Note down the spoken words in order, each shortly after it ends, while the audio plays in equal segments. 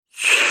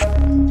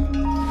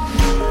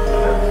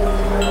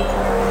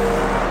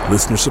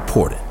Listener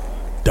supported.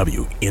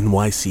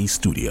 WNYC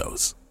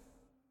Studios.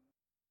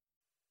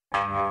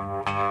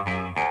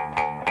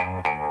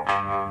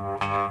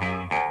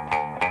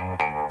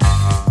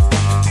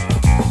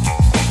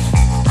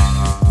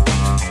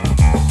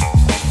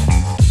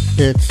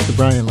 It's the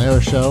Brian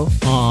Lehrer Show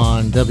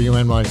on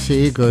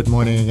WNYC. Good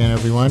morning again,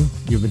 everyone.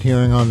 You've been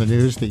hearing on the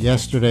news that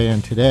yesterday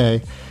and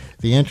today,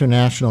 the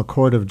International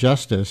Court of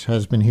Justice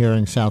has been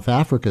hearing South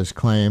Africa's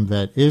claim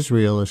that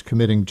Israel is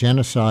committing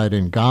genocide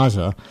in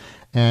Gaza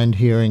and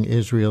hearing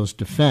Israel's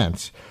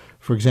defense.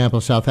 For example,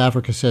 South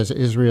Africa says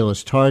Israel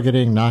is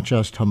targeting not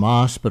just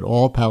Hamas, but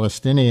all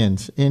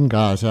Palestinians in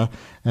Gaza,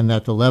 and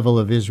that the level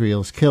of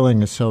Israel's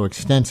killing is so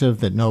extensive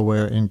that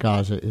nowhere in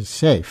Gaza is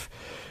safe.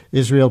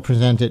 Israel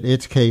presented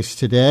its case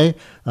today.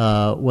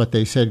 What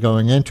they said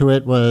going into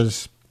it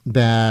was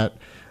that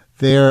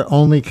they're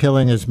only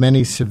killing as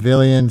many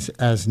civilians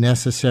as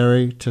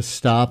necessary to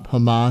stop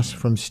Hamas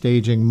from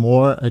staging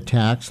more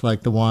attacks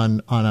like the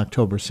one on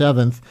October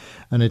 7th,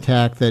 an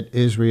attack that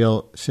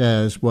Israel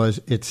says was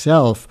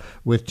itself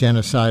with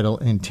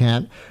genocidal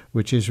intent,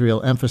 which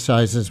Israel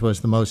emphasizes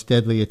was the most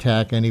deadly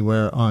attack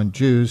anywhere on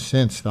Jews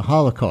since the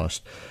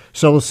Holocaust.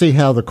 So we'll see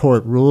how the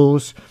court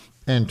rules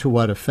and to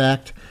what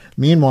effect.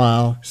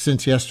 Meanwhile,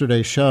 since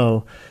yesterday's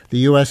show, the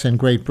U.S. and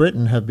Great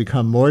Britain have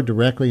become more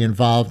directly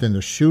involved in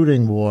the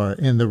shooting war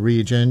in the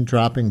region,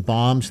 dropping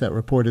bombs that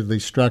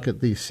reportedly struck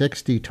at least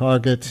 60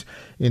 targets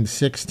in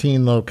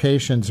 16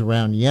 locations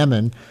around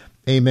Yemen,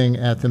 aiming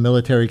at the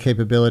military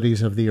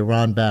capabilities of the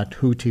Iran-backed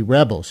Houthi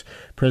rebels.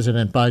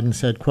 President Biden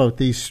said, quote,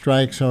 "These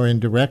strikes are in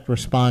direct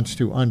response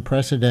to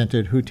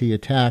unprecedented Houthi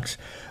attacks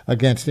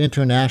against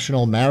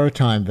international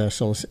maritime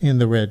vessels in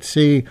the Red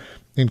Sea,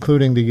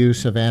 including the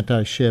use of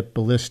anti-ship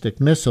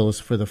ballistic missiles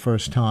for the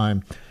first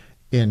time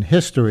in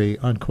history,"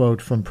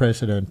 unquote, from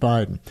President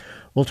Biden.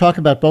 We'll talk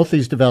about both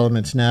these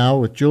developments now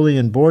with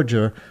Julian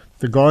Borger,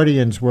 The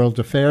Guardian's World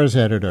Affairs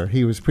editor.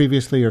 He was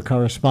previously a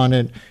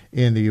correspondent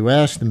in the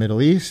U.S., the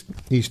Middle East,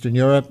 Eastern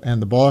Europe, and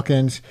the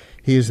Balkans.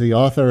 He is the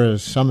author,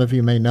 as some of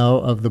you may know,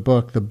 of the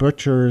book The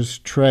Butcher's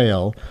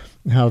Trail,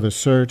 How the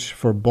Search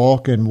for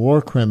Balkan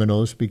War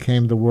Criminals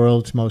Became the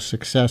World's Most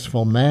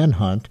Successful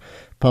Manhunt,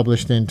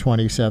 published in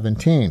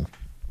 2017.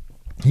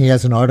 He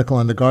has an article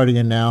in The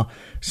Guardian now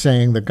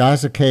saying the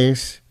Gaza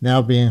case,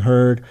 now being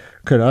heard,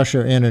 could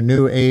usher in a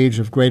new age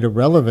of greater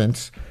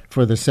relevance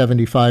for the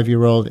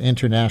 75-year-old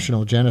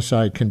International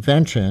Genocide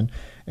Convention.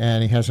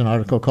 And he has an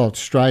article called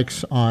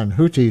Strikes on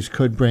Houthis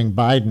Could Bring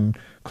Biden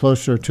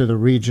Closer to the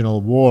Regional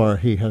War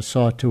He Has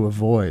Sought to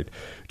Avoid.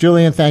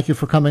 Julian, thank you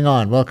for coming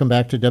on. Welcome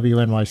back to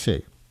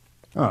WNYC.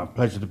 Oh,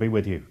 pleasure to be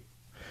with you.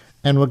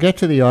 And we'll get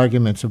to the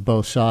arguments of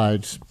both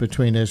sides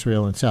between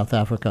Israel and South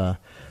Africa.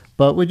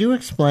 But would you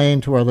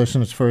explain to our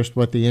listeners first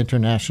what the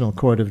International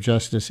Court of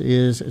Justice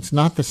is? It's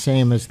not the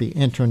same as the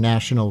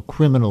International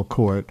Criminal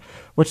Court.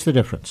 What's the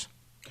difference?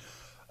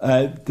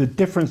 The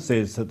difference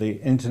is that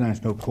the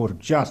International Court of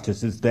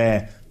Justice is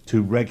there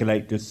to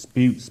regulate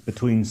disputes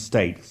between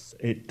states.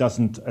 It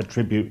doesn't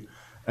attribute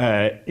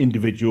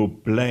individual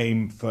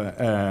blame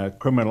for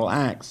criminal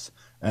acts.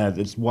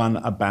 There's one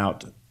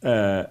about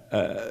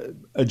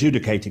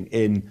adjudicating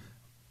in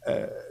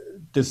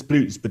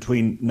disputes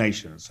between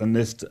nations, and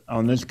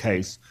on this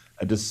case,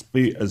 a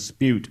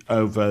dispute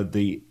over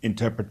the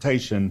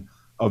interpretation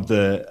of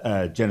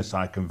the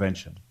Genocide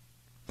Convention.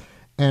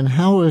 And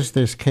how is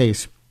this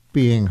case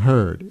being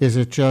heard? Is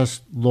it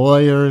just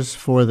lawyers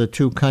for the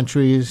two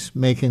countries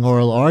making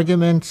oral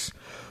arguments,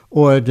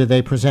 or do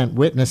they present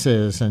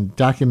witnesses and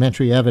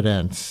documentary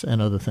evidence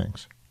and other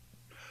things?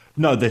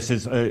 No, this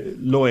is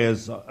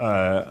lawyers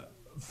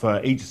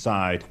for each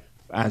side,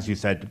 as you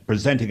said,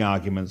 presenting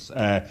arguments.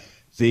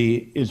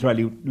 The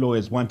Israeli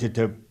lawyers wanted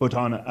to put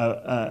on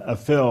a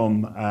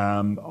film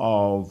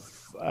of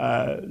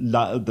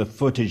the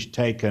footage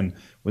taken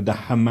with the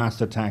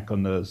Hamas attack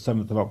on the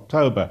 7th of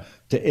October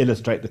to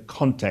illustrate the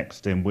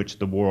context in which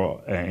the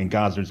war in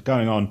Gaza is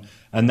going on,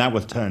 and that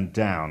was turned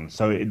down.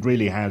 So it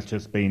really has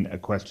just been a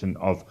question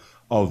of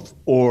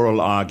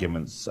oral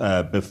arguments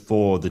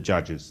before the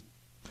judges.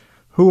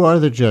 Who are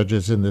the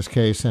judges in this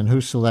case, and who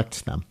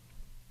selects them?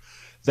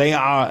 They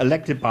are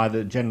elected by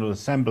the General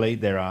Assembly.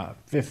 There are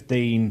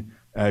 15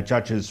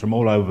 judges from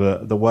all over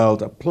the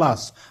world,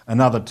 plus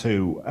another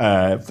two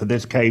for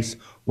this case,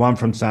 one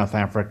from South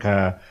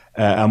Africa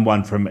and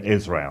one from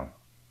Israel.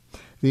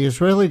 The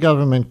Israeli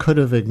government could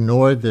have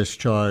ignored this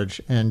charge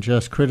and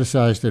just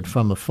criticized it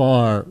from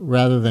afar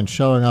rather than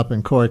showing up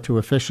in court to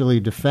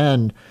officially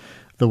defend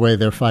the way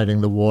they're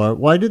fighting the war.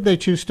 Why did they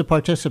choose to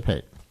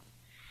participate?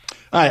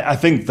 I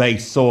think they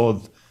saw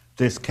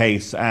this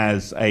case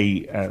as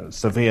a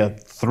severe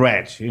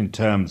threat in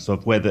terms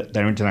of whether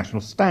their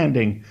international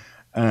standing.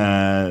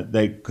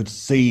 They could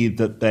see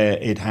that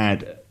it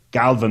had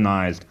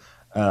galvanized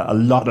a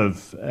lot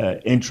of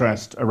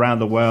interest around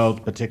the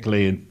world,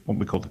 particularly in what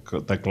we call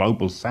the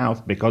global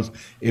south, because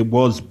it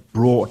was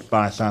brought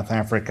by South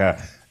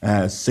Africa,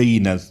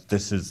 seen as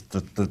this is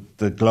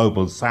the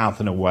global south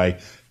in a way,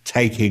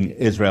 taking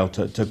Israel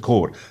to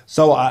court.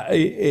 So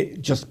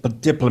just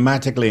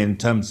diplomatically, in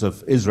terms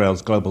of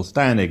Israel's global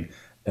standing,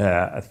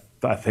 I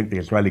think the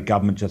Israeli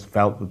government just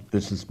felt that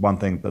this is one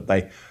thing that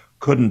they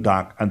couldn't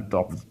duck, and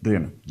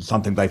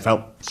something they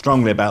felt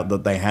strongly about,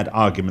 that they had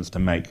arguments to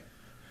make.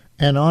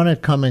 And on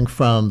it, coming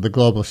from the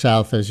global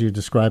south, as you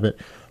describe it,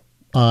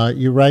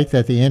 you write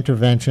that the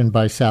intervention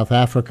by South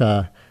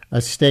Africa, a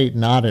state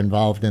not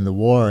involved in the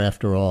war,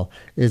 after all,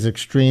 is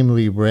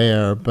extremely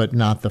rare, but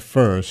not the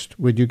first.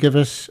 Would you give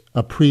us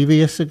a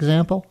previous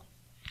example?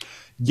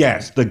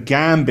 Yes, the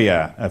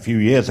Gambia, a few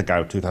years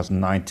ago,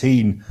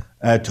 2019,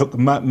 took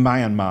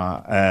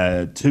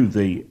Myanmar to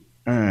the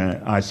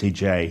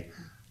ICJ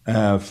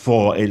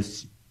for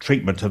its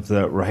treatment of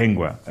the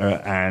Rohingya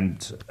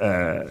and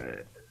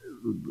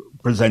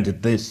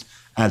presented this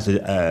as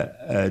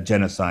a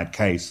genocide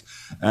case.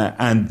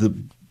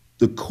 And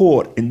the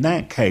court in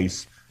that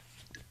case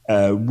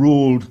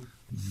ruled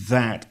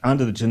that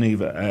under the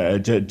Geneva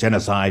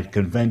Genocide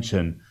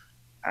Convention,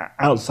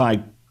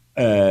 outside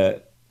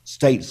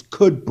states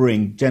could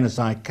bring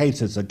genocide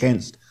cases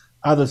against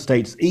other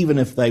states, even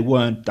if they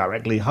weren't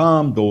directly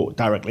harmed or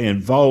directly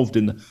involved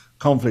in the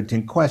conflict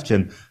in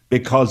question,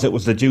 because it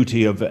was the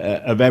duty of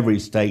every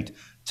state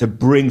to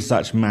bring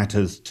such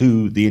matters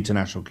to the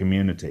international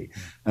community.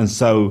 And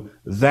so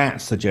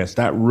that suggests,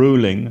 that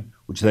ruling,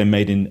 which they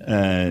made in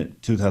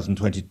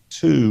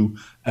 2022,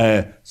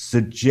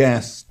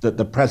 suggests that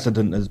the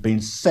precedent has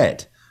been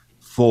set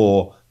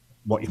for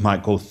what you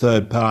might call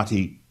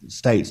third-party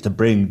states to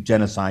bring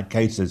genocide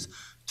cases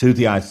to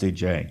the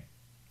ICJ.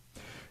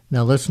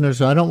 Now,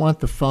 listeners, I don't want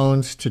the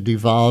phones to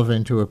devolve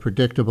into a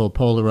predictable,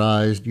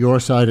 polarized, your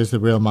side is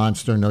the real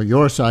monster, no,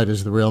 your side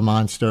is the real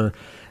monster,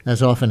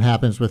 as often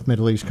happens with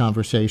Middle East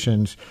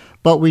conversations.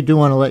 But we do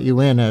want to let you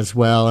in as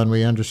well, and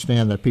we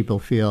understand that people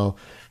feel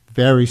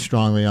very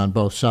strongly on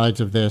both sides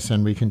of this,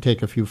 and we can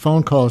take a few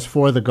phone calls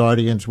for The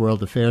Guardian's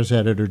World Affairs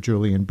editor,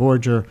 Julian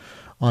Borger,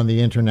 on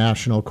the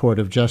International Court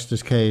of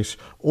Justice case,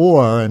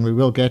 or, and we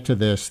will get to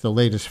this, the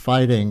latest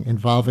fighting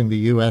involving the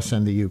U.S.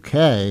 and the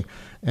U.K.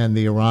 and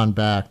the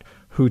Iran-backed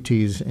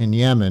Houthis in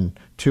Yemen.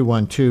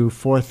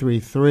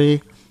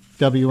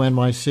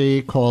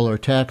 212-433-WNYC, call or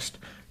text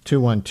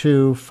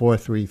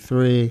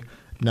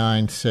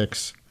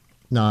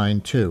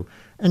 212-433-9692.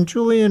 And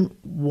Julian,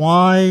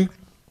 why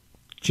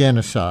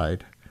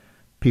genocide,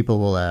 people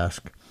will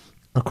ask,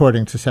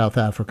 according to South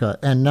Africa,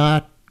 and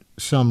not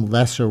some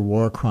lesser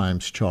war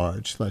crimes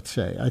charge, let's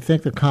say? I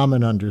think the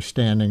common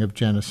understanding of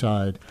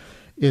genocide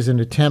is an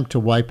attempt to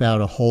wipe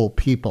out a whole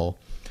people,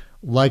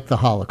 like the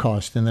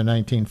Holocaust in the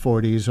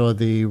 1940s or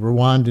the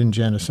Rwandan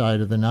genocide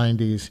of the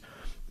 90s,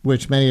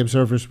 which many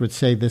observers would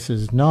say this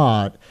is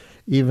not,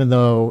 even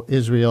though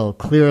Israel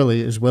clearly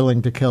is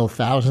willing to kill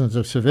thousands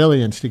of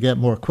civilians to get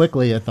more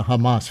quickly at the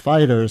Hamas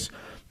fighters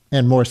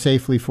and more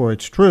safely for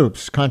its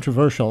troops.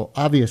 Controversial,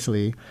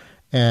 obviously.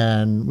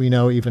 And we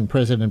know even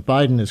President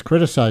Biden is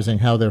criticizing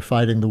how they're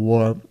fighting the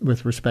war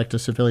with respect to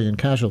civilian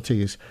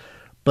casualties,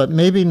 but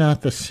maybe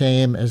not the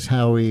same as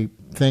how we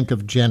think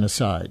of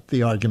genocide,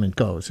 the argument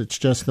goes. It's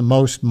just the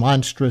most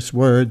monstrous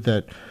word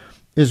that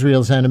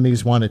Israel's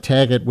enemies want to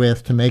tag it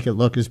with to make it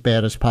look as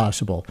bad as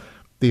possible,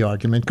 the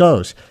argument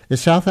goes. Is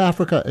South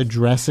Africa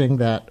addressing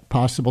that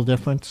possible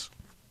difference?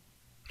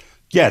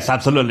 Yes,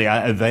 absolutely.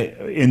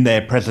 In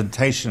their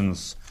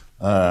presentations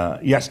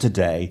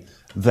yesterday,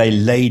 they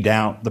laid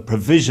out the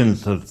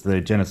provisions of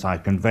the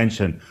Genocide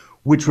Convention,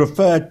 which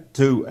refers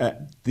to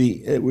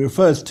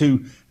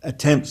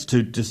attempts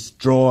to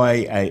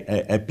destroy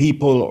a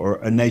people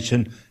or a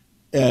nation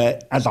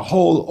as a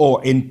whole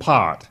or in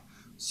part.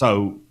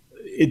 So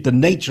the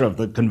nature of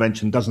the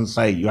convention doesn't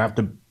say you have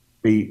to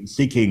be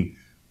seeking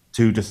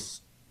to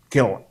just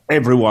kill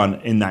everyone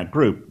in that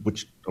group,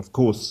 which of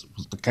course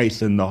was the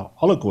case in the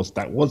Holocaust.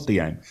 That was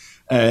the aim.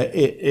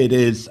 It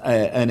is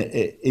an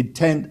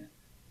intent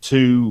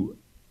to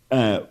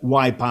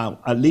wipe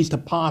out at least a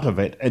part of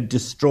it and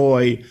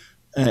destroy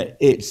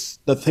it's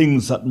the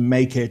things that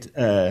make it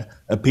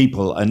a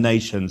people, a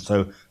nation,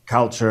 so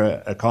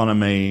culture,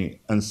 economy,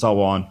 and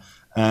so on,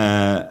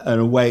 in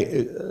a way,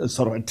 a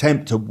sort of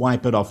attempt to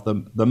wipe it off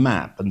the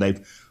map. And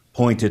they've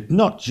pointed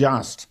not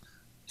just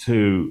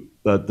to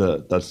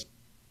the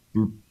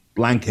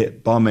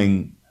blanket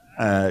bombing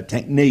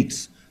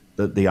techniques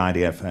that the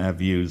IDF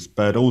have used,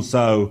 but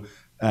also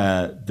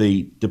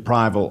the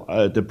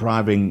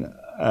depriving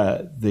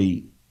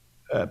the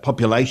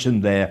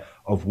population there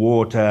of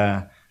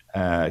water,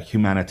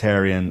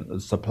 humanitarian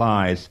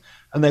supplies.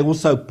 And they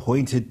also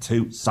pointed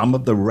to some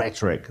of the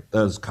rhetoric that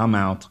has come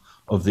out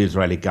of the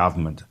Israeli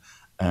government,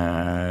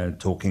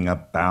 talking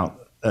about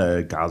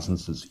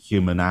Gazans as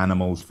human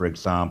animals, for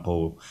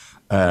example,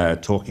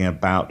 talking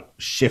about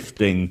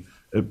shifting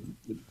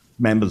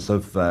members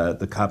of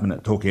the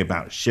cabinet talking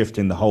about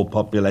shifting the whole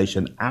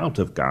population out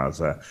of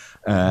Gaza.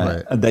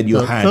 Right. And then you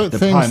had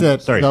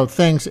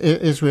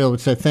Israel would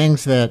say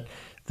things that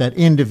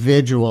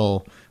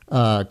individual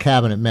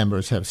cabinet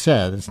members have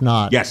said. It's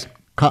not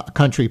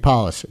country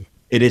policy.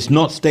 It is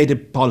not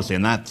stated policy,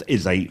 and that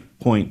is a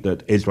point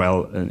that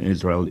Israel and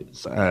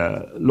Israel's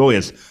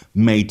lawyers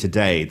made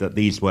today, that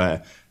these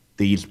were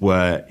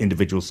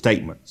individual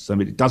statements. I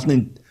mean, it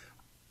doesn't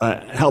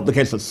help the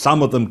case that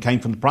some of them came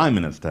from the Prime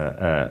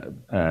Minister,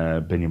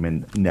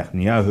 Benjamin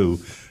Netanyahu.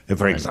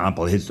 For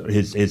example,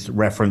 his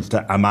reference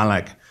to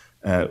Amalek,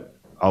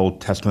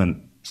 Old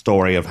Testament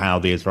story of how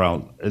the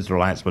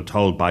Israelites were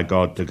told by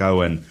God to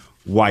go and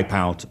wipe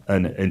out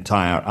an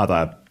entire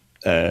other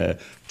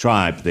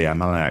tribe, the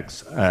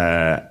Amaleks,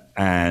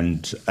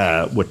 and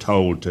were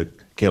told to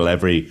kill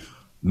every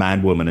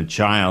man, woman, and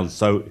child.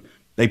 So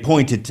they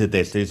pointed to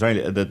this.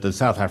 The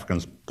South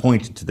Africans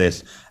pointed to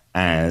this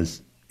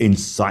as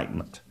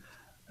incitement.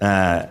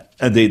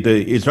 And the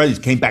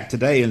Israelis came back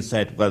today and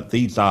said, well,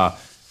 these are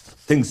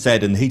things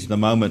said in the heat of the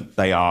moment.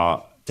 They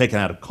are taken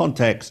out of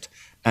context,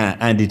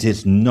 and it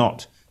is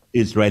not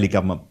Israeli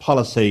government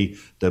policy.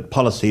 The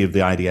policy of the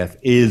IDF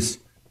is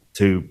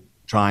to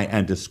try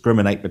and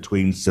discriminate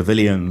between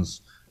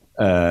civilians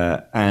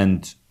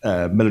and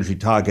military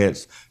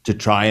targets, to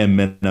try and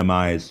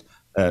minimize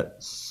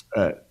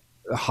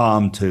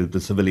harm to the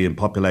civilian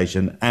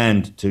population,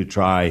 and to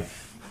try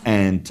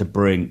and to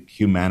bring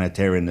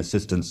humanitarian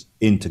assistance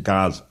into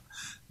Gaza.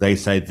 They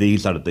say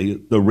these are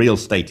the real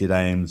stated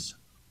aims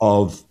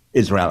of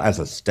Israel as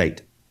a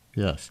state.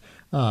 Yes.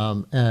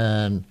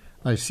 And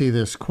I see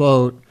this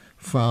quote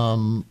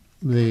from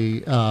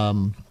the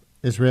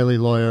Israeli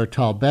lawyer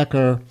Tal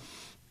Becker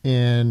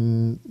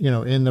in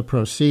the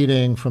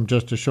proceeding from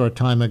just a short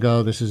time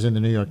ago. This is in the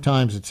New York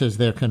Times. It says,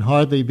 there can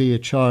hardly be a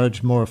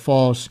charge more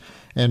false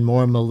and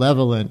more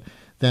malevolent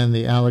than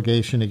the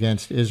allegation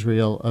against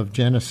Israel of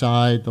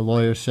genocide. The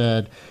lawyer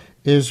said,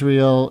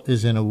 Israel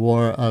is in a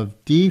war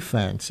of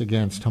defense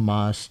against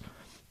Hamas,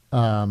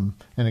 and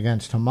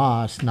against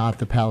Hamas, not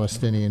the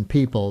Palestinian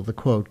people, the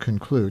quote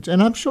concludes.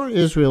 And I'm sure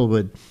Israel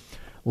would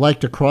like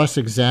to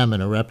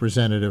cross-examine a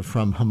representative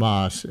from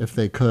Hamas if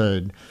they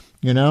could,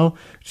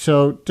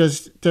 So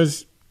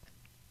does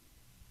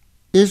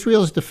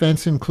Israel's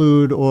defense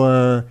include,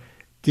 or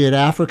did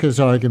Africa's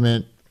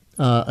argument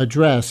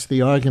address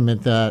the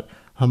argument that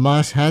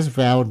Hamas has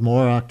vowed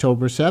more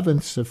October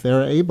 7th if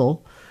they're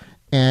able,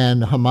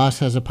 and Hamas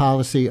has a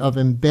policy of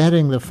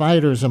embedding the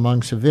fighters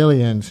among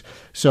civilians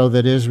so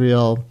that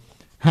Israel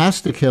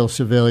has to kill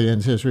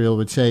civilians, Israel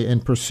would say,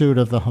 in pursuit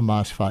of the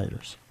Hamas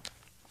fighters?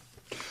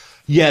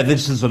 Yeah,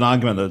 this is an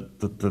argument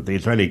that the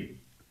Israeli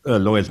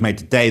lawyers made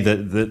today,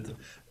 that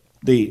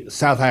the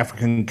South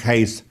African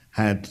case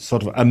had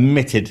sort of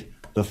omitted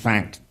the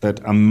fact that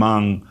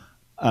among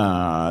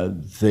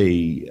the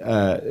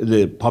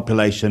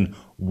population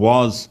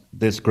was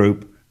this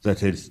group that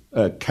has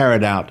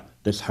carried out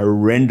this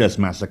horrendous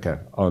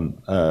massacre on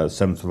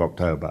 7th of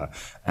October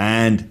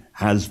and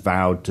has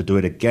vowed to do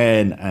it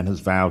again and has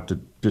vowed to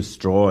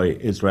destroy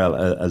Israel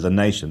as a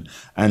nation.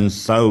 And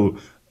so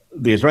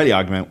the Israeli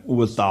argument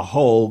was the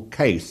whole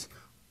case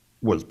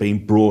was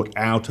being brought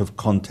out of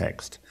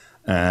context,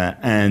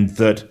 and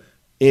that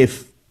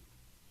if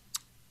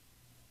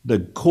the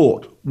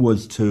court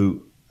was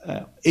to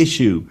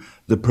issue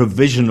the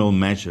provisional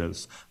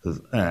measures,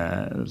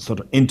 sort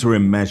of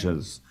interim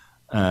measures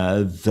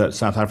that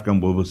South Africa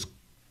was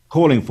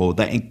calling for,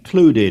 that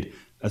included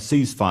a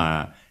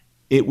ceasefire,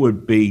 it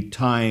would be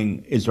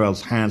tying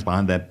Israel's hands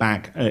behind their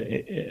back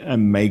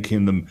and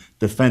making them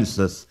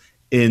defenseless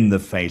in the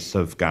face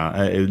of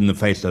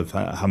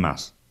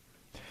Hamas.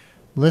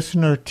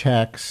 Listener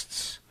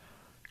texts,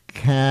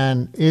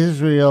 can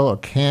Israel or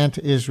can't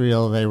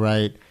Israel, they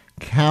write,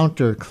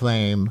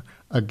 counterclaim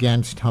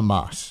against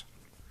Hamas?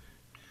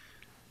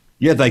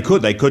 Yeah, they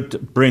could. They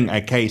could bring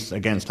a case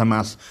against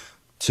Hamas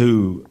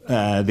to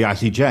the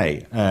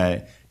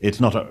ICJ. It's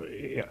not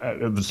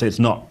obviously it's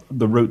not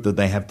the route that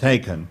they have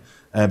taken,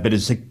 but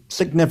it's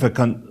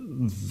significant,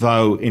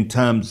 though, in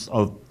terms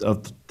of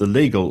the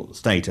legal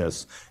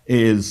status,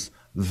 is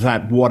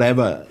that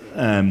whatever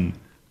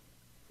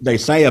they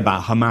say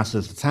about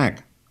Hamas's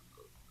attack,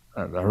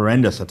 the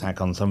horrendous attack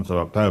on 7th of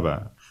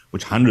October,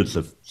 which hundreds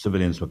of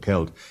civilians were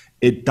killed,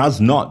 it does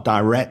not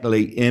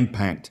directly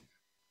impact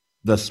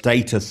the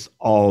status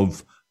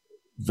of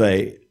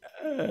the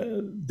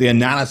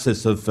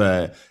analysis of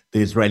the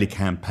Israeli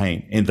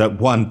campaign, in that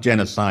one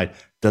genocide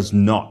does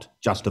not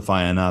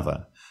justify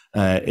another.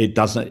 It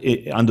doesn't,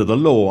 under the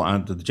law,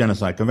 under the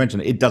Genocide Convention,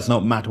 it does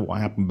not matter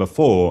what happened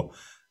before.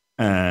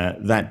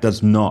 That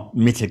does not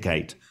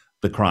mitigate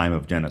the crime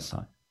of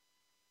genocide.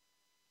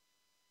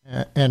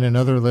 And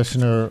another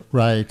listener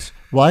writes,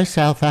 why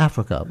South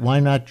Africa? Why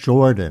not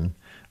Jordan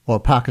or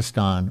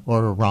Pakistan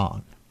or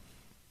Iran?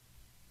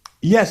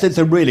 Yes, it's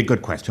a really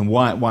good question.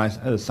 Why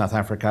South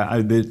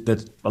Africa?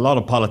 There's a lot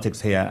of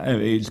politics here.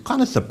 It's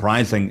kind of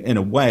surprising in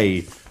a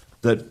way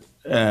that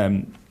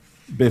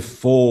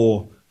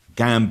before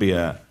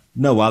Gambia,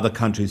 no other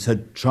countries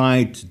had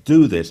tried to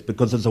do this,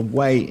 because there's a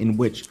way in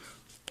which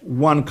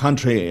one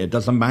country, it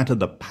doesn't matter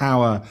the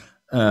power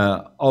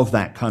of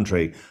that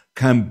country,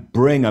 can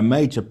bring a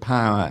major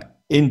power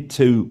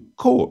into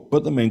court,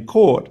 put them in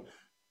court,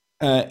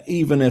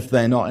 even if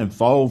they're not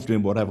involved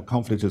in whatever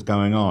conflict is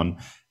going on,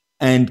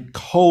 and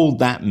hold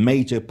that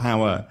major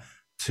power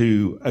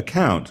to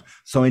account.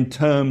 So in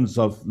terms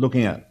of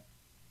looking at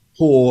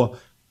poor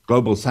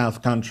global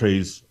South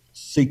countries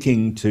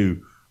seeking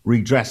to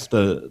redress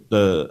the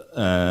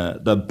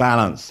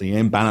balance, the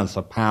imbalance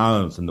of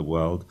powers in the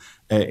world,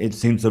 it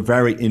seems a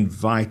very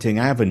inviting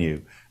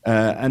avenue.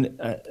 And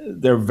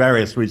there are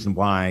various reasons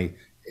why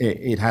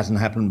it hasn't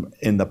happened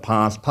in the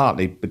past,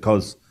 partly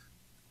because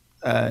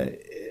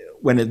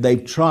when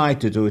they've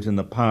tried to do it in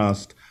the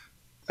past,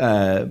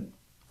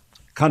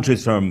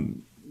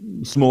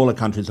 smaller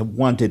countries have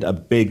wanted a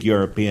big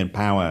European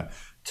power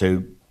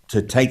to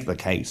take the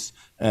case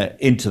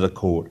into the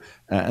court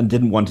and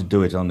didn't want to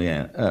do it on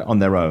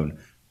their own.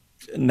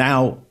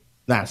 Now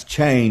that's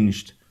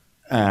changed,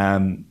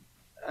 and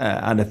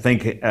I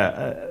think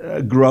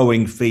a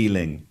growing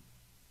feeling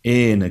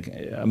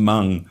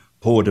among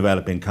poor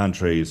developing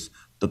countries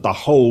that the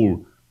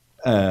whole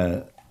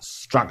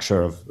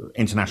structure of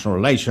international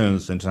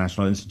relations,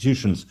 international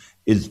institutions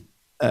is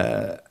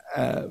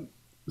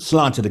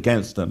slanted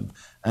against them.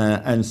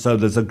 And so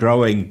there's a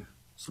growing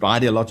sort of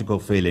ideological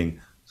feeling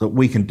that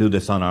we can do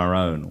this on our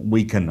own.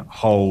 We can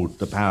hold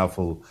the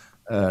powerful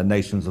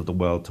nations of the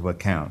world to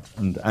account.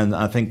 And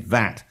I think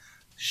that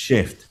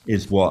shift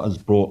is what has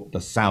brought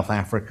the South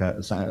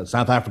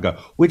Africa,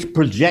 which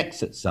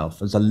projects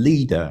itself as a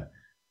leader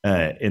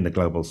in the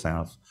global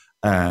South,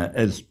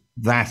 as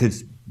that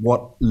is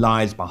what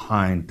lies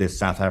behind this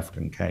South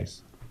African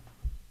case.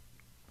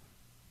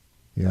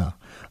 Yeah.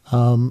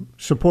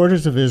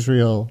 Supporters of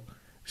Israel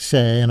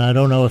say, and I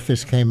don't know if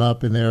this came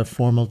up in their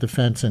formal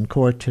defense in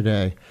court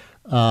today,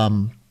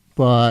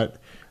 but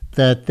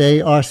that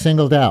they are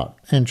singled out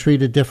and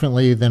treated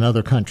differently than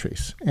other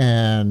countries,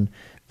 and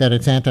that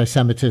it's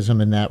anti-Semitism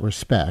in that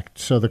respect.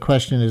 So the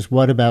question is,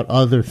 what about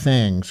other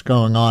things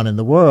going on in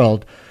the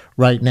world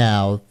right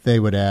now, they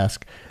would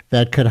ask,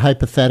 that could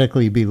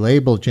hypothetically be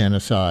labeled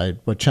genocide?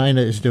 What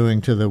China is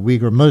doing to the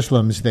Uyghur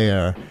Muslims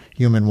there,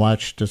 Human Rights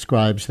Watch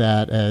describes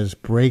that as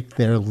break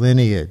their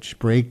lineage,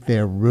 break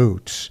their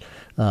roots.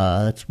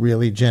 That's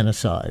really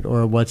genocide.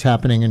 Or what's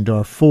happening in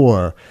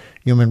Darfur,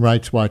 Human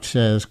Rights Watch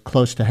says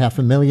close to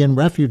 500,000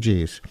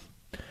 refugees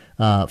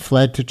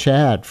fled to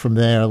Chad from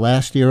there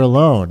last year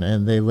alone,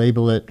 and they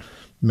label it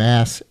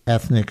mass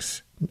ethnic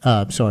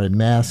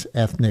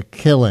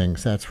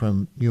killings. That's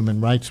from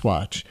Human Rights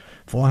Watch.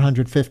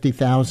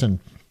 450,000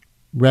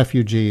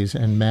 refugees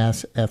and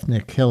mass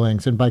ethnic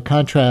killings. And by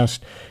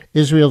contrast,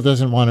 Israel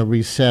doesn't want to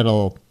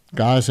resettle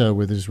Gaza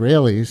with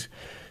Israelis.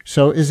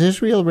 So is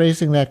Israel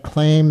raising that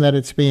claim that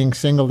it's being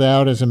singled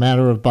out as a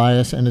matter of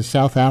bias? And is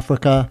South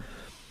Africa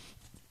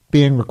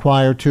being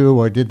required to,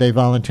 or did they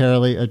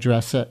voluntarily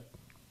address it?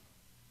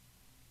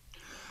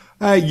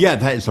 Yeah,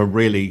 that is a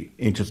really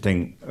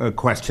interesting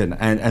question.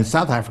 And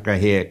South Africa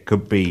here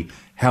could be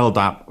held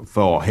up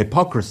for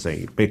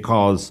hypocrisy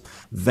because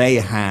they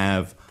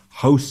have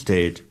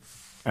hosted,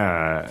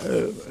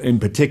 in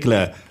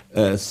particular,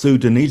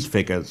 Sudanese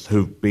figures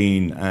who've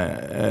been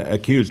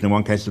accused. In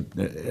one case,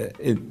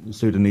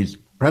 Sudanese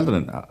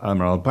President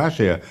Omar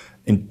al-Bashir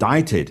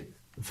indicted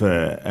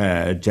for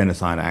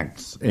genocide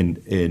acts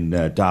in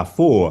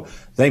Darfur.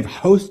 They've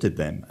hosted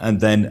them, and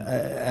then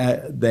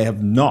they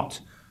have not.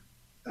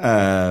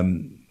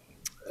 And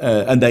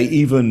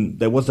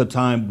there was a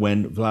time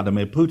when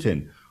Vladimir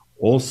Putin,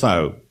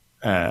 also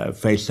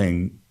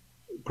facing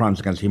crimes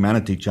against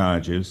humanity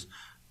charges,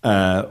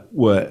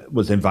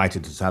 was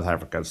invited to South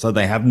Africa. So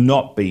they have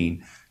not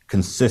been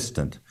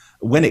consistent.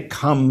 When it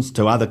comes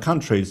to other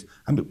countries,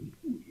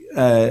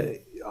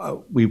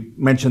 we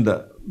mentioned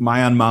that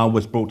Myanmar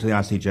was brought to the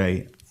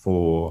ICJ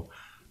for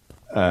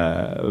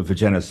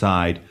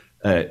genocide.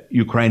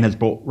 Ukraine has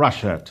brought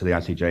Russia to the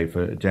ICJ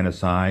for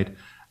genocide.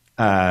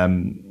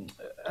 The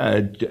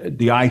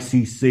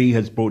ICC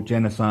has brought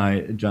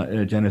genocide,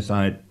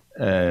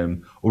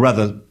 or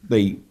rather,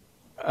 the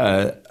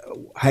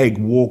Hague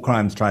War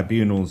Crimes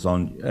Tribunals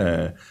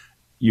on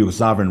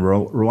Yugoslavia and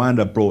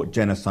Rwanda brought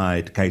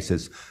genocide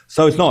cases.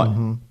 So it's not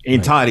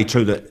entirely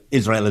true that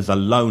Israel is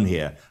alone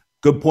here.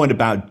 Good point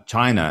about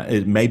China.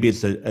 Maybe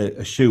it's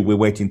a shoe we're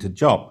waiting to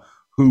drop.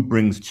 Who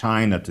brings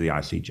China to the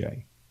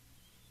ICJ?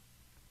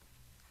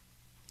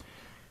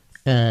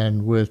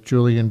 And with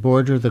Julian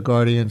Borger, The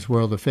Guardian's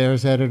World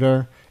Affairs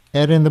editor.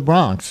 Ed in the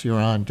Bronx, you're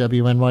on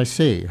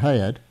WNYC. Hi,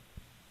 Ed.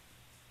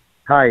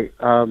 Hi.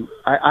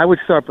 I would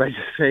start by just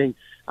saying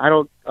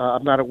I'm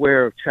not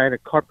aware of China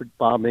carpet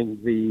bombing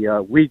the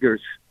Uyghurs,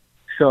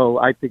 so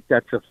I think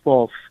that's a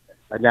false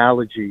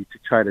analogy to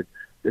try to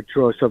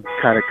draw some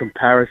kind of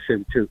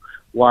comparison to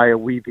why are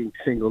we being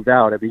singled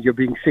out. I mean, you're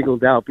being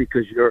singled out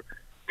because you're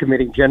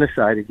committing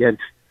genocide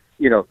against,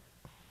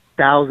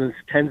 thousands,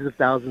 tens of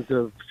thousands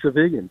of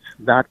civilians,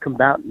 not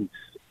combatants.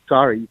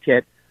 Sorry, you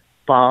can't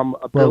bomb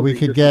a building. Well, we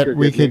could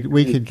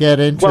get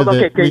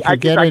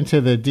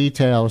into the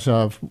details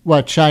of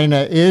what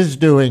China is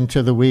doing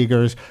to the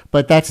Uyghurs,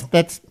 but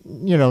that's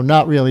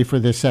not really for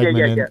this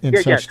segment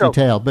in such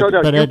detail.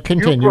 But Ed,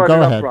 continue.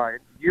 Go ahead. Brian.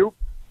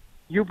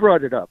 You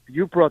brought it up.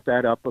 You brought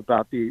that up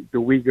about the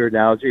Uyghur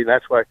analogy, and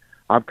that's why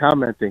I'm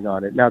commenting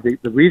on it. Now, the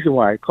reason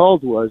why I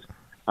called was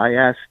I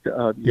asked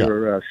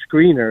your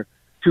screener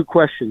two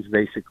questions,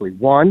 basically.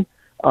 One,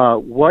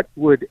 what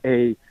would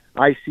a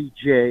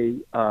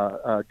ICJ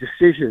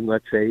decision,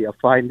 let's say, a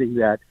finding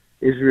that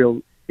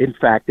Israel, in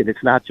fact, and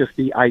it's not just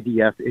the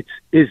IDF, it's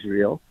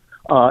Israel,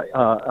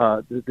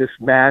 this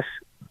mass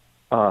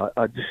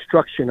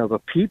destruction of a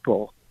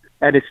people,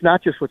 and it's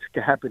not just what's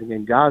happening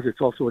in Gaza,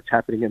 it's also what's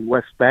happening in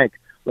West Bank.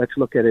 Let's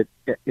look at it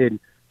in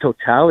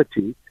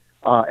totality,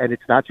 and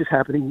it's not just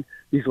happening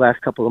these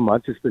last couple of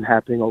months, it's been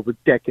happening over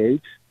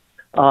decades.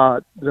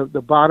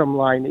 The bottom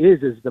line is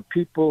the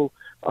people,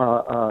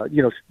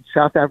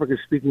 South Africa is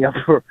speaking up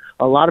for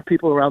a lot of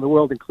people around the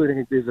world,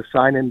 including there's a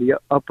sign in the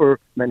upper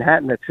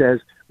Manhattan that says,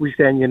 "We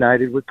stand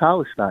united with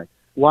Palestine."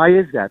 Why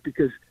is that?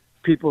 Because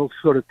people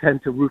sort of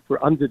tend to root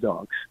for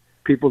underdogs,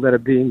 people that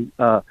are being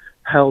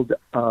held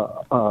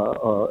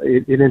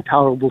in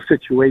intolerable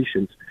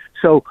situations.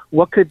 So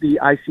what could the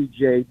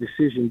ICJ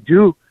decision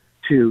do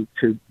to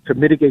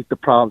mitigate the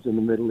problems in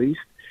the Middle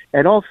East?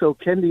 And also,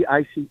 can the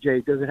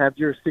ICJ, does it have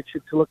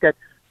jurisdiction to look at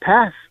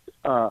past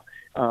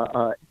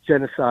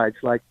genocides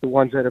like the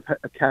ones that have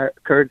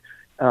occurred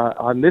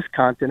on this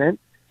continent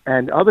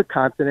and other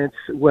continents,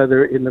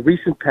 whether in the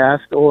recent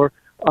past or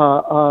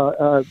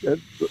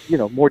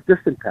more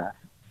distant past?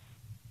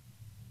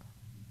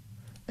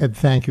 Ed,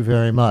 thank you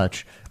very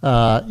much.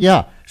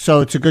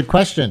 So it's a good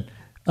question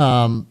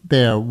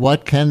there.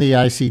 What can the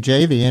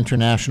ICJ, the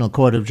International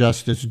Court of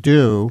Justice,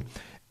 do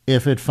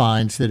if it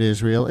finds that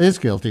Israel is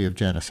guilty of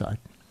genocide?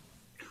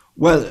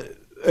 Well,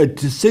 a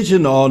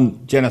decision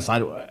on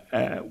genocide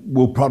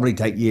will probably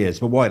take years,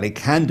 but what it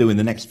can do in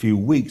the next few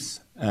weeks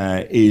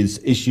is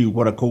issue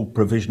what are called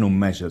provisional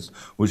measures,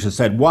 which has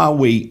said, while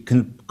we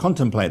can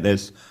contemplate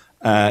this,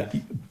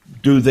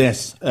 do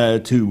this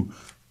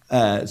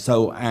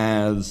so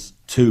as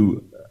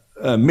to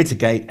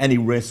mitigate any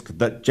risk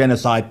that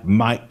genocide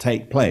might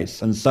take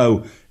place. And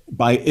so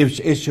by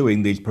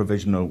issuing these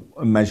provisional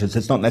measures,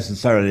 it's not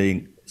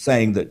necessarily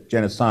saying that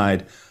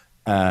genocide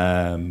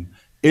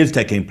is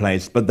taking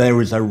place, but there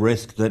is a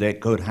risk that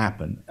it could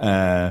happen.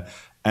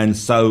 And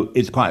so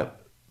it's quite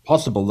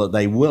possible that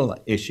they will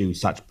issue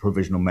such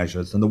provisional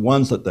measures. And the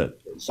ones that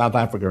South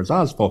Africa has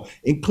asked for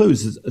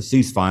includes a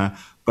ceasefire,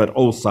 but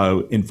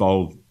also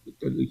involve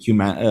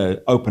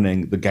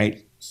opening the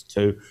gates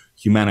to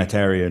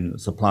humanitarian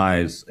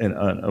supplies in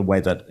a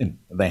way that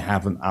they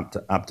haven't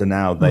up to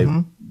now.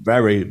 They've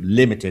very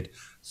limited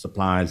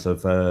supplies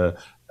of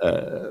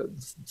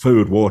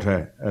food,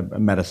 water,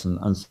 medicine,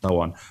 and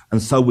so on.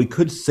 And so we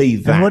could see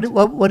that. And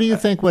what do you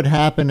think would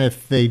happen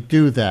if they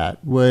do that?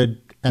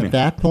 At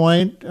that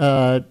point,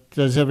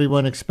 does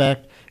everyone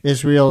expect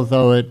Israel,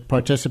 though it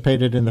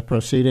participated in the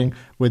proceeding,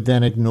 would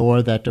then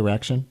ignore that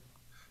direction?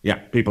 Yeah,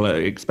 people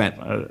expect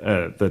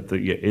that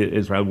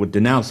Israel would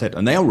denounce it,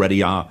 and they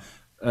already are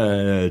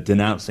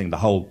denouncing the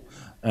whole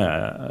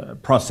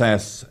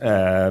process.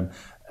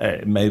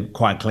 Made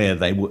quite clear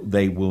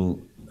they will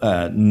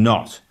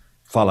not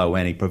follow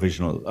any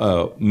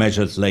provisional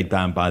measures laid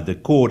down by the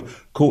court.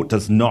 Court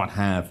does not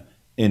have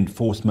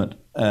enforcement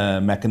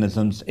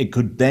mechanisms. It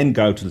could then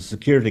go to the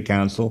Security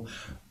Council.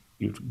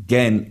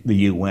 Again, the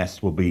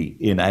US will be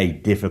in a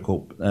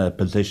difficult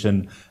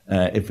position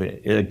if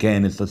it,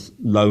 again, is a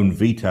lone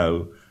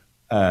veto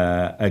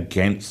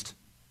against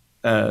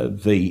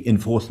the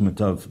enforcement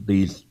of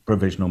these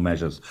provisional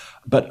measures.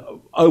 But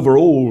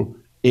overall,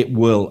 it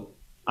will,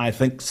 I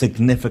think,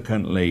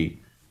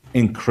 significantly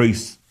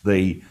increase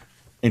the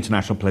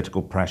international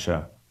political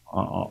pressure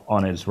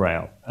on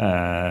Israel,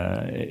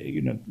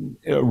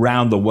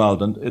 around the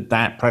world, and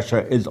that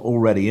pressure is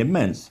already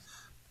immense.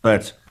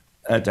 But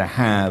to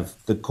have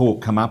the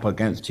court come up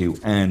against you,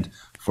 and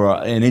for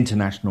an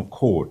international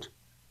court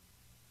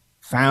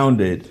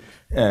founded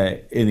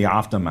in the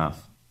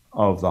aftermath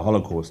of the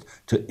Holocaust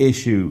to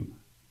issue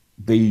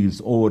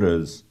these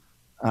orders,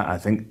 I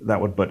think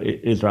that would put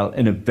Israel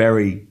in a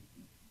very,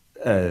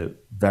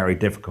 very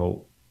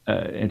difficult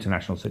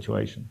international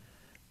situation.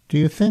 Do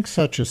you think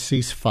such a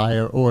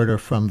ceasefire order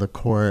from the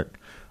court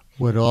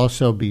would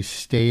also be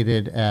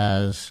stated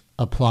as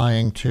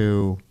applying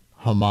to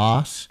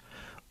Hamas,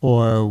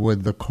 or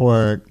would the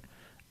court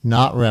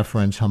not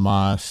reference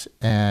Hamas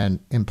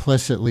and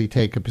implicitly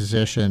take a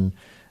position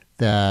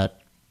that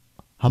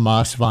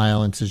Hamas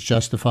violence is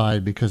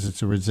justified because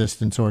it's a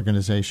resistance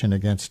organization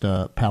against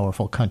a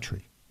powerful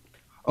country?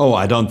 Oh,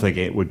 I don't think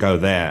it would go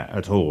there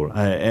at all.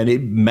 And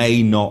it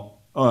may not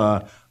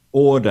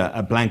order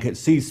a blanket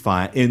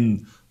ceasefire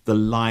in the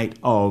light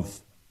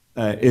of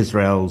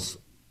Israel's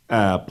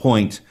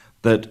point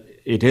that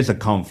it is a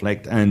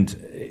conflict, and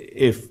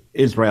if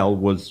Israel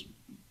was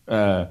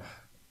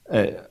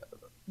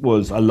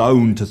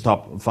alone to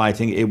stop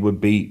fighting, it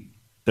would be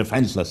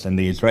defenseless in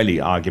the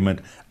Israeli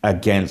argument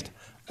against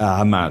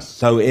Hamas.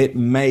 So it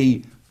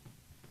may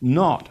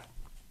not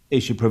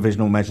issue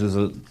provisional measures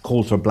that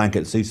calls for a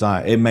blanket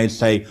ceasefire. It may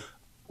say,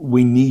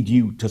 we need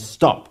you to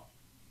stop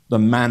the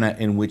manner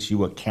in which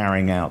you are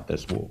carrying out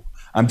this war.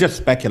 I'm just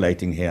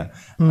speculating here,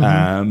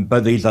 but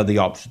these are the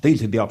options.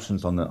 These are the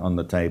options on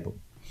the table.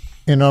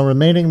 In our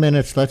remaining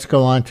minutes, let's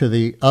go on to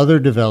the other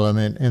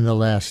development in the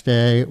last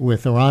day,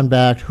 with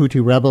Iran-backed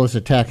Houthi rebels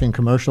attacking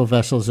commercial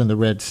vessels in the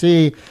Red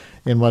Sea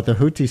in what the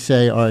Houthis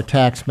say are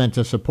attacks meant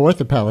to support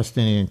the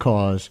Palestinian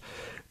cause.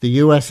 The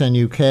U.S. and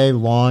U.K.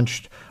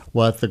 launched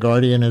what The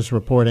Guardian is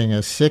reporting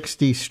as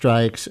 60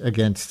 strikes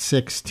against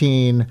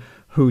 16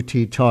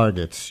 Houthi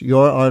targets.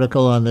 Your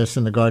article on this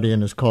in The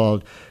Guardian is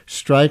called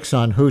 "Strikes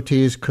on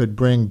Houthis Could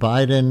Bring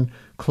Biden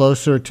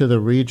Closer to the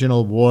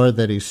Regional War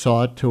That He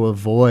Sought to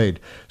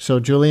Avoid." So,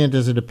 Julian,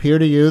 does it appear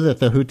to you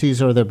that the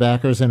Houthis or their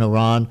backers in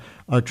Iran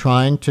are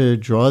trying to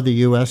draw the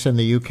U.S. and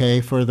the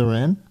U.K. further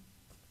in?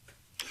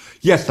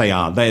 Yes, they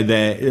are.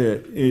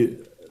 They're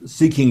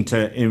seeking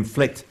to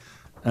inflict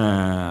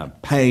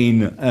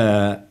pain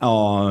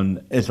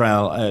on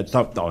Israel,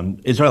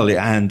 on Israel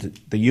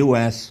and the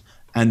U.S.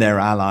 and their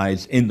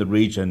allies in the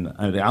region.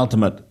 The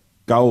ultimate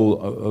goal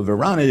of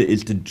Iran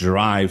is to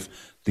drive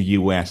the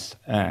U.S.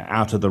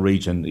 Out of the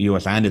region, the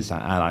U.S. and its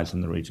allies in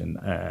the region.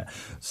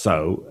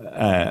 So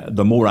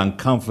the more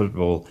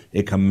uncomfortable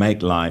it can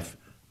make life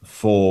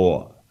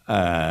for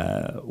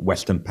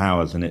Western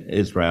powers in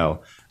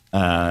Israel,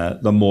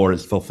 the more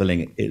it's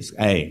fulfilling its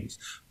aims.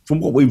 From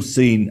what we've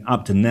seen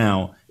up to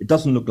now, it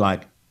doesn't look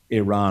like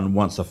Iran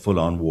wants a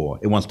full-on war.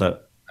 It wants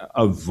to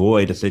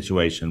avoid a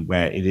situation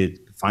where it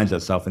finds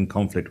itself in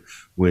conflict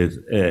with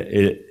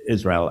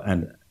Israel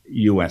and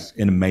U.S.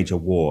 in a major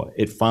war.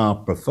 It far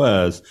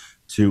prefers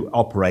to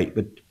operate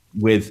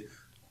with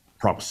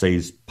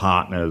proxies,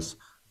 partners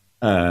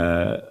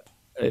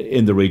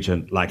in the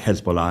region, like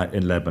Hezbollah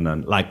in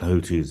Lebanon, like the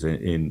Houthis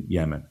in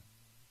Yemen.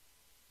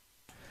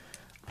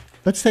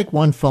 Let's take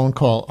one phone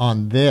call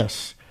on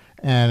this,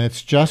 and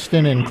it's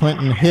Justin in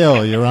Clinton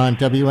Hill. You're on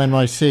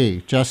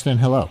WNYC. Justin,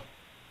 hello.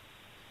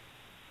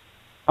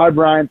 Hi,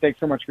 Brian. Thanks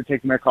so much for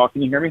taking my call.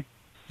 Can you hear me?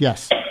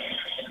 Yes.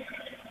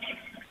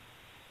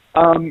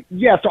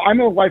 So I'm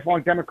a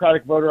lifelong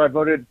Democratic voter. I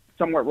voted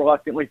somewhat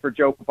reluctantly for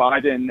Joe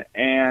Biden,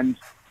 and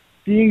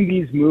seeing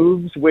these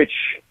moves, which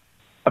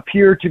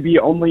appear to be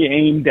only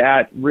aimed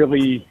at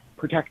really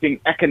protecting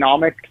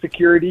economic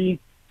security.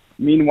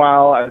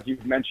 Meanwhile, as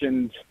you've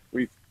mentioned,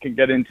 we can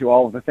get into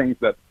all of the things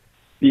that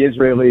the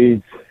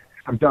Israelis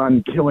have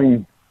done,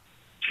 killing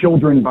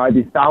children by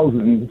the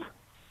thousands.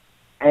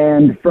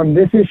 And from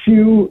this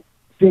issue,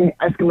 seeing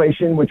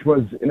escalation, which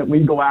was an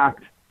illegal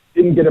act,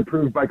 didn't get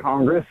approved by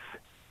Congress,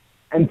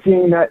 and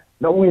seeing that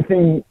the only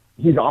thing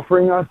he's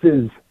offering us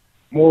is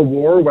more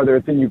war, whether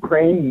it's in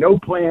Ukraine, no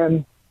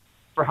plan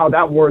for how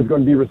that war is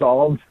going to be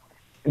resolved.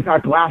 In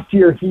fact, last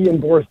year, he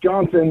and Boris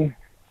Johnson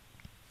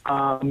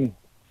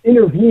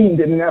intervened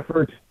in an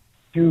effort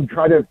to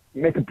try to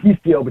make a peace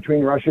deal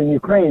between Russia and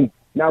Ukraine.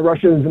 Now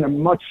Russia is in a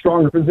much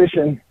stronger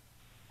position,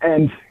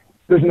 and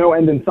there's no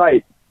end in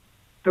sight.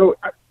 So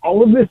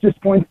all of this just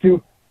points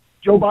to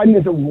Joe Biden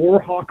is a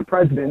war hawk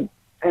president,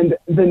 and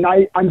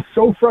I'm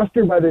so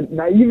frustrated by the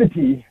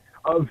naivety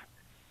of,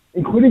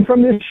 including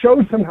from this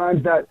show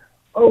sometimes, that,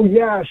 oh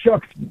yeah,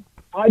 shucks,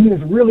 Biden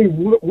is really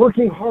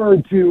working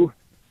hard to,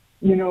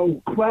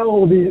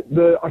 quell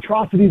the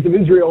atrocities of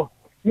Israel.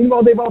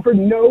 Meanwhile, they've offered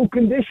no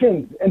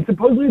conditions, and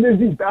supposedly there's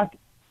these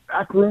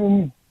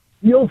backroom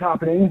deals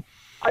happening.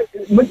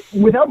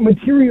 Without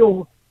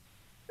material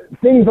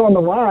things on the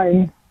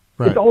line,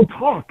 right. It's all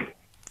talk.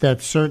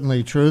 That's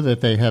certainly true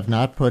that they have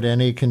not put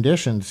any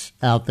conditions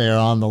out there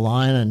on the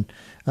line,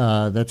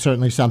 and that's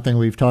certainly something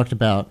we've talked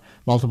about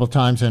multiple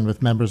times and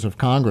with members of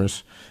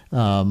Congress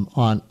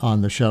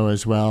on the show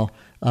as well.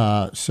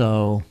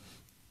 So,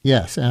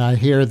 yes, and I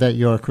hear that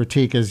your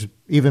critique is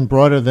even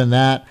broader than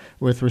that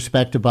with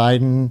respect to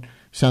Biden.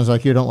 Sounds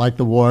like you don't like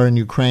the war in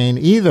Ukraine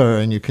either,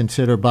 and you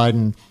consider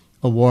Biden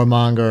a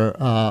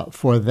warmonger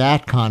for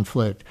that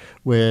conflict,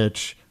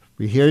 which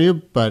we hear you,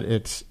 but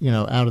it's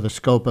out of the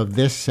scope of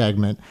this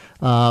segment.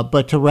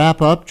 But to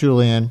wrap up,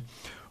 Julian,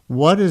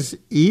 what does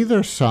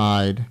either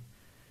side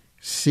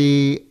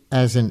see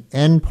as an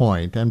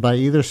endpoint? And by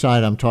either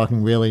side, I'm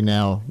talking really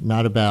now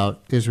not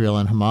about Israel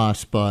and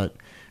Hamas, but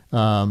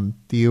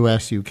the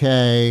U.S.,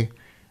 UK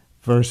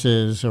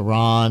versus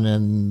Iran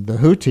and the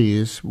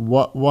Houthis.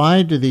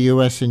 Why do the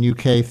U.S. and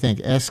UK think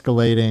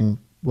escalating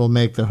will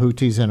make the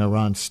Houthis in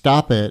Iran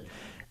stop it?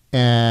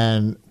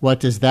 And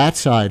what does that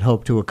side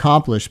hope to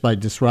accomplish by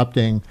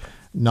disrupting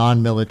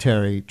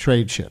non-military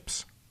trade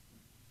ships?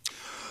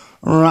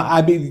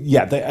 Right.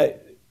 The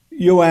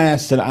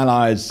U.S. and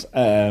allies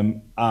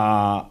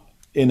are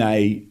in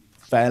a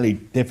fairly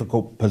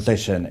difficult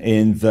position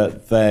in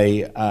that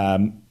they,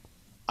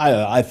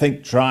 I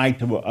think, try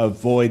to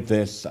avoid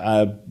this.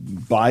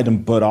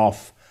 Biden put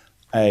off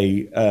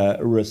a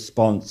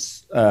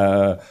response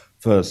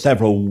for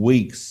several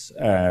weeks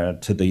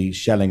to the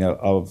shelling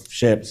of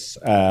ships.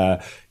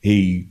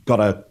 He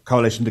got a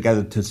coalition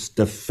together to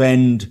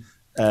defend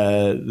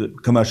the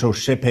commercial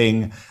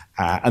shipping,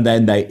 and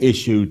then they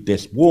issued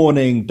this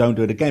warning, don't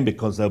do it again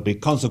because there'll be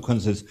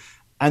consequences.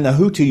 And the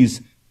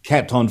Houthis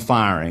kept on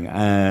firing.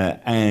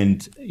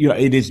 And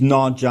it is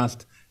not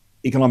just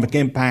economic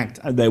impact.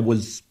 There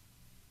was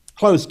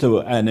close to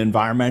an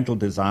environmental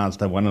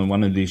disaster.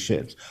 One of these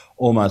ships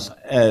almost,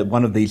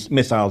 one of these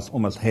missiles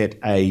almost hit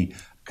a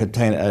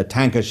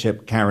tanker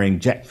ship carrying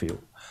jet fuel.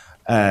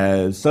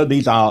 So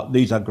these are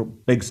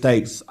big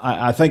stakes.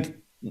 I think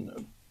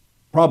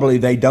probably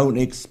they don't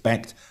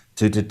expect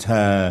to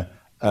deter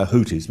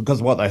Houthis,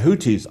 because what the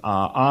Houthis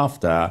are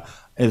after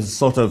is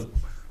sort of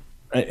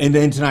in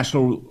the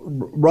international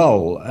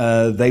role.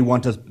 They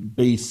want to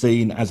be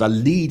seen as a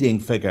leading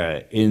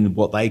figure in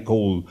what they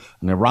call,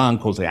 and Iran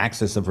calls, the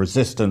axis of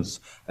resistance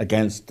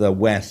against the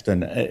West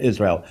and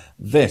Israel.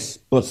 This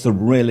puts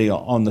them really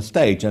on the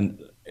stage,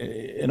 and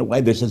in a way,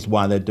 this is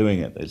why they're doing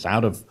it. It's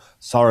out of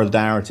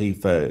solidarity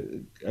for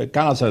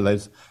Gaza,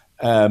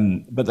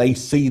 but they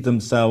see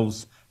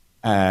themselves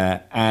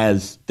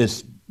as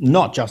this,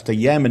 not just a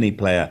Yemeni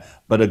player,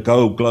 but a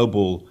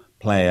global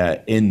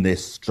player in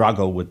this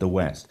struggle with the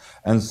West.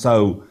 And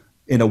so,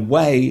 in a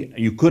way,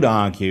 you could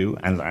argue,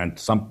 and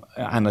some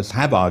analysts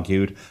have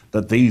argued,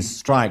 that these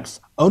strikes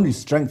only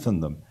strengthen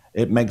them.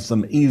 It makes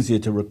them easier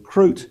to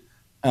recruit,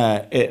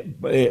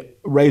 it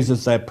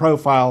raises their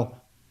profile,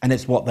 and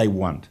it's what they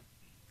want.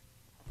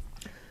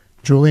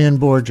 Julian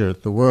Borger,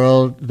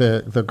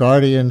 the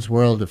Guardian's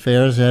World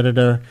Affairs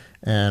editor,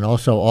 and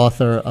also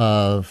author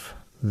of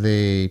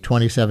the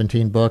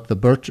 2017 book, The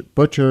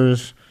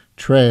Butcher's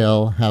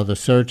Trail: How the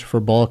Search for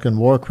Balkan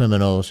War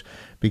Criminals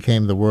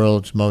Became the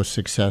World's Most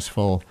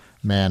Successful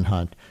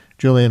Manhunt.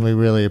 Julian, we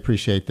really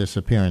appreciate this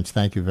appearance.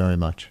 Thank you very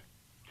much.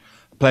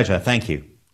 Pleasure. Thank you.